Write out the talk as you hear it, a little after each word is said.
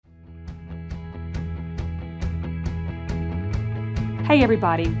Hey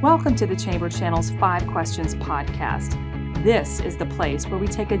everybody, welcome to the Chamber Channel's 5 Questions podcast. This is the place where we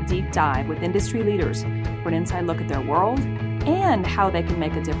take a deep dive with industry leaders for an inside look at their world and how they can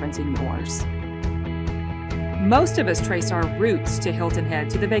make a difference in yours. Most of us trace our roots to Hilton Head,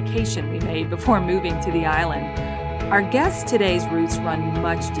 to the vacation we made before moving to the island. Our guest today's roots run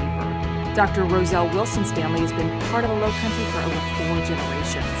much deeper. Dr. Roselle Wilson's family has been part of the Low Country for over 4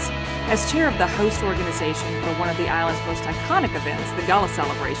 generations. As chair of the host organization for one of the island's most iconic events, the Gullah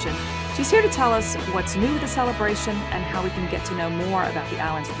celebration, she's here to tell us what's new with the celebration and how we can get to know more about the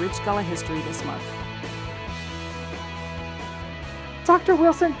island's rich Gullah history this month. Dr.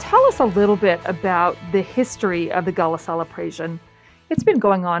 Wilson, tell us a little bit about the history of the Gullah celebration. It's been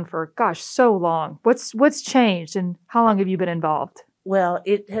going on for, so long. What's changed and how long have you been involved? Well,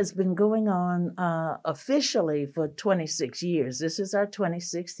 it has been going on officially for 26 years. This is our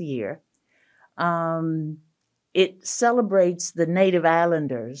 26th year. It celebrates the Native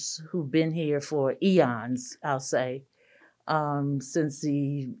Islanders who've been here for eons, I'll say, since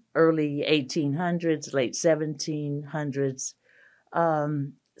the early 1800s, late 1700s,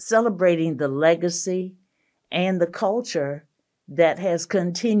 celebrating the legacy and the culture that has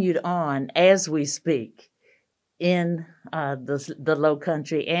continued on as we speak in the Low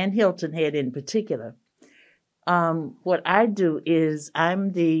Country and Hilton Head in particular. What I do is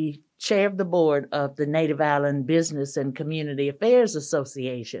I'm the chair of the board of the Native Island Business and Community Affairs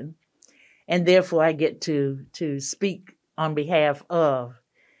Association, and therefore I get to speak on behalf of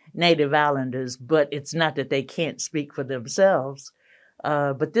Native Islanders, but it's not that they can't speak for themselves.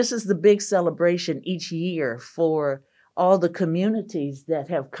 But this is the big celebration each year for all the communities that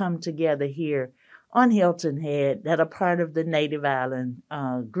have come together here on Hilton Head that are part of the Native Island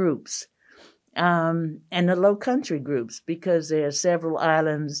groups and the Low Country groups, because there are several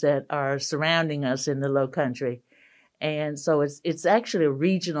islands that are surrounding us in the Low Country. And so it's actually a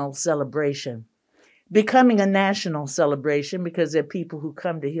regional celebration, becoming a national celebration because there are people who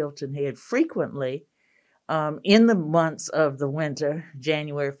come to Hilton Head frequently in the months of the winter,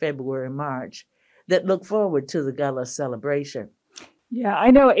 January, February, March, that look forward to the Gullah celebration. Yeah,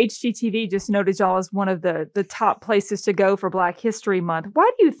 I know HGTV just noted y'all as one of the top places to go for Black History Month. Why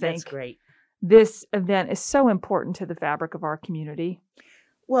do you think this event is so important to the fabric of our community?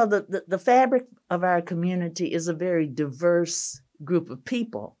 Well, the fabric of our community is a very diverse group of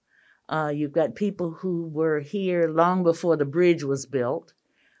people. You've got people who were here long before the bridge was built.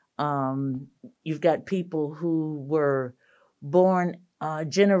 You've got people who were born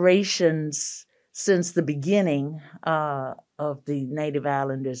generations since the beginning of the Native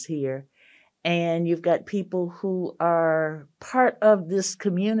Islanders here. And you've got people who are part of this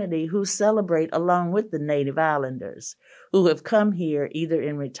community who celebrate along with the Native Islanders, who have come here either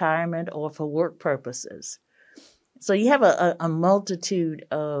in retirement or for work purposes. So you have a multitude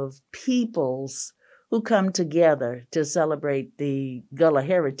of peoples who come together to celebrate the Gullah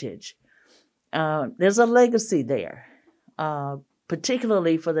heritage. There's a legacy there,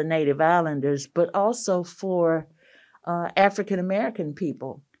 particularly for the Native Islanders, but also for African-American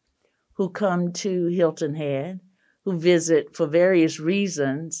people who come to Hilton Head, who visit for various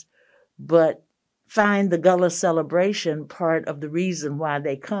reasons, but find the Gullah celebration part of the reason why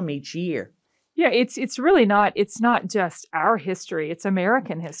they come each year. Yeah, it's really not, it's not just our history, it's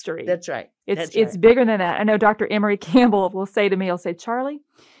American history. That's right. It's bigger than that. I know Dr. Emery Campbell will say to me, he'll say, Charlie,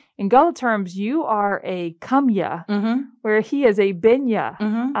 in Gullah terms, you are a kumya, where he is a binya.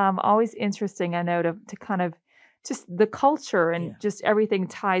 Always interesting, I know, to kind of just the culture and just everything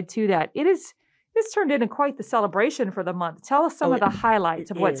tied to that. It's turned into quite the celebration for the month. Tell us some of the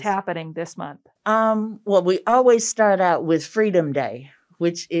highlights of what's happening this month. Well, we always start out with Freedom Day,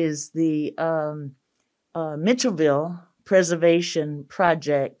 which is the Mitchellville Preservation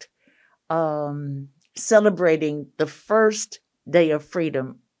Project celebrating the first day of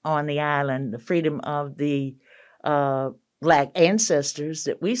freedom on the island, the freedom of the Black ancestors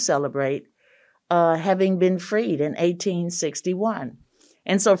that we celebrate having been freed in 1861.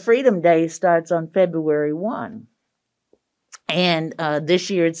 And so Freedom Day starts on February 1. And this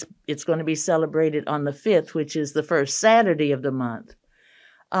year it's going to be celebrated on the 5th, which is the first Saturday of the month.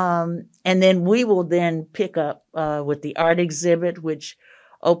 And then we will then pick up with the art exhibit, which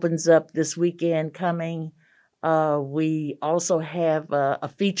opens up this weekend coming. We also have a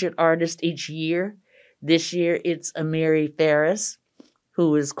featured artist each year. This year it's Amiri Ferris,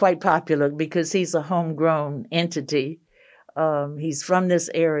 who is quite popular because he's a homegrown entity. He's from this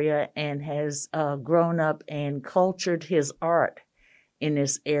area and has grown up and cultured his art in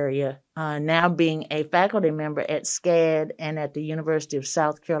this area, now being a faculty member at SCAD and at the University of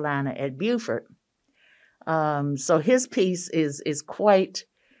South Carolina at Beaufort. So his piece is quite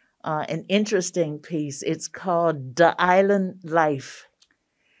an interesting piece. It's called The Island Life.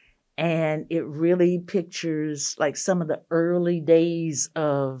 And it really pictures like some of the early days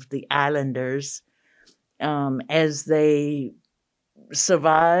of the islanders as they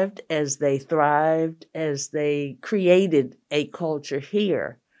survived, as they thrived, as they created a culture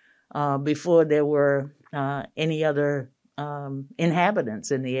here before there were any other inhabitants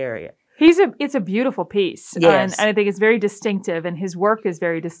in the area. It's a beautiful piece. Yes. And I think it's very distinctive, and his work is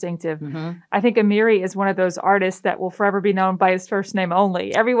very distinctive. Mm-hmm. I think Amiri is one of those artists that will forever be known by his first name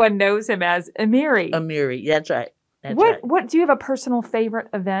only. Everyone knows him as Amiri. Amiri, that's right. That's right. What do you have a personal favorite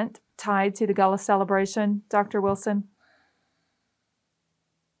event tied to the Gullah celebration, Dr. Wilson?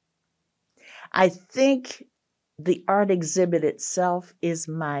 I think the art exhibit itself is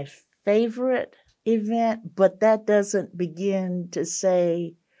my favorite event, but that doesn't begin to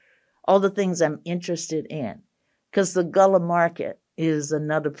say all the things I'm interested in, because the Gullah market is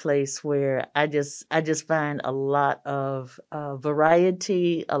another place where I just find a lot of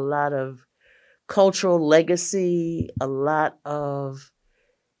variety, a lot of cultural legacy, a lot of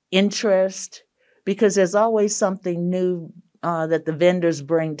interest, because there's always something new that the vendors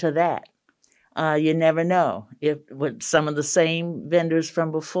bring to that. You never know if with some of the same vendors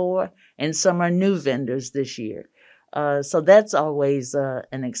from before, and some are new vendors this year. So that's always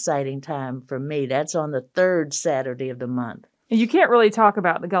an exciting time for me. That's on the third Saturday of the month. You can't really talk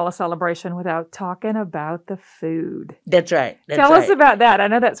about the Gullah celebration without talking about the food. That's right. Tell us about that. I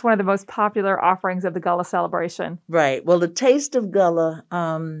know that's one of the most popular offerings of the Gullah celebration. Right. Well, the Taste of Gullah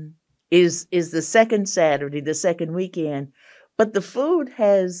is the second Saturday, the second weekend, but the food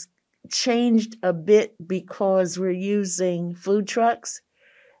has changed a bit because we're using food trucks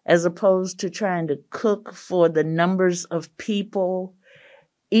as opposed to trying to cook for the numbers of people.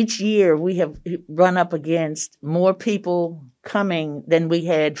 Each year we have run up against more people coming than we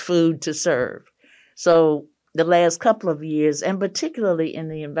had food to serve. So the last couple of years, and particularly in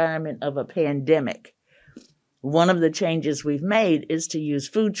the environment of a pandemic, one of the changes we've made is to use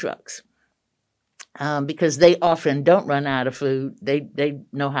food trucks. Because they often don't run out of food. They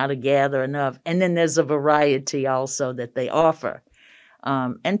know how to gather enough. And then there's a variety also that they offer.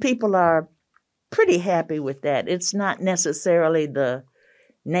 And people are pretty happy with that. It's not necessarily the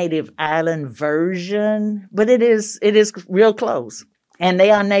native island version, but it is real close. And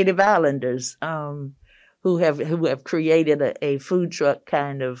they are native islanders who have created a food truck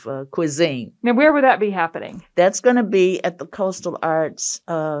kind of cuisine. Now, where would that be happening? That's going to be at the Coastal Arts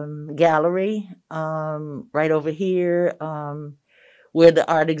Gallery, right over here, where the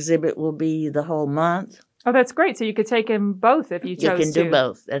art exhibit will be the whole month. Oh, that's great. So you could take them both if you chose to. You can do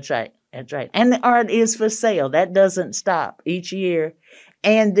both. That's right. That's right. And the art is for sale. That doesn't stop each year.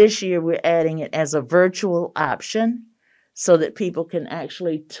 And this year we're adding it as a virtual option so that people can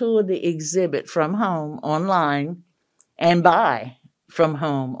actually tour the exhibit from home online and buy from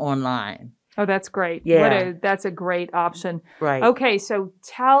home online. Oh, that's great. Yeah. That's a great option. Right. Okay, so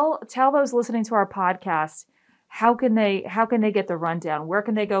tell those listening to our podcast, how can they get the rundown? Where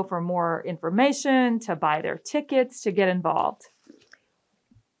can they go for more information, to buy their tickets, to get involved?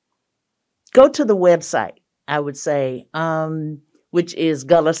 Go to the website, I would say, which is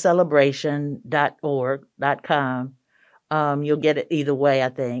gullahcelebration.org.com. You'll get it either way, I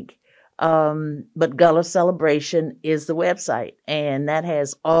think. But Gullah Celebration is the website, and that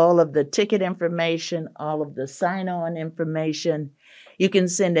has all of the ticket information, all of the sign-on information. You can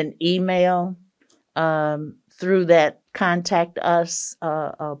send an email through that Contact Us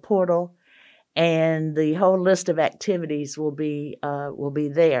portal, and the whole list of activities will be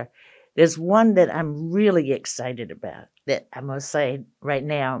there. There's one that I'm really excited about that I must say right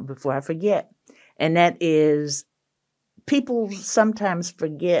now before I forget, and that is people sometimes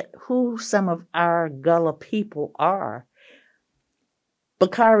forget who some of our Gullah people are.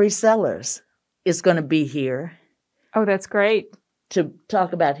 Bakari Sellers is going to be here. Oh, that's great. To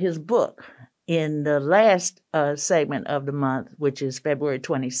talk about his book in the last segment of the month, which is February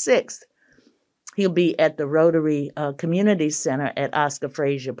 26th. He'll be at the Rotary Community Center at Oscar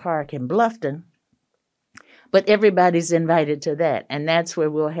Frazier Park in Bluffton. But everybody's invited to that, and that's where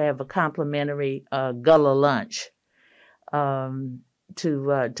we'll have a complimentary Gullah lunch to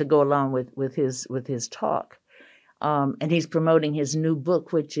go along with his talk. And he's promoting his new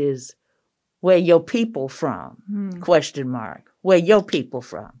book, which is "Where Your People From?" ? Where your people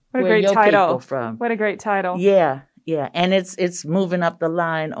from? What a great title! What a great title! Yeah. And it's moving up the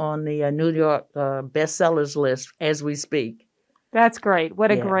line on the New York bestsellers list as we speak. That's great.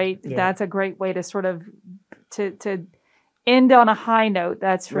 That's a great way to sort of to End on a high note,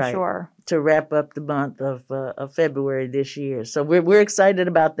 that's for Right. sure. To wrap up the month of February this year. So we're excited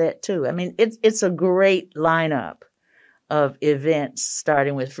about that too. I mean, it's a great lineup of events,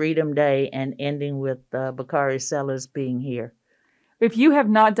 starting with Freedom Day and ending with Bakari Sellers being here. If you have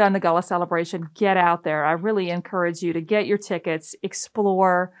not done the Gullah celebration, get out there. I really encourage you to get your tickets,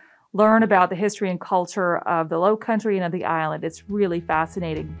 explore, learn about the history and culture of the Low Country and of the island. It's really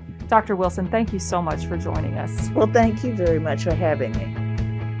fascinating. Dr. Wilson, thank you so much for joining us. Well, thank you very much for having me.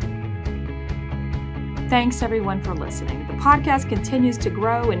 Thanks, everyone, for listening. The podcast continues to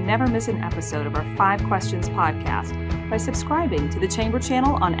grow, and never miss an episode of our 5 Questions podcast by subscribing to the Chamber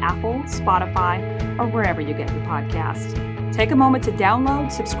channel on Apple, Spotify, or wherever you get your podcast. Take a moment to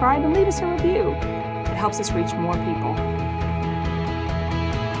download, subscribe, and leave us a review. It helps us reach more people.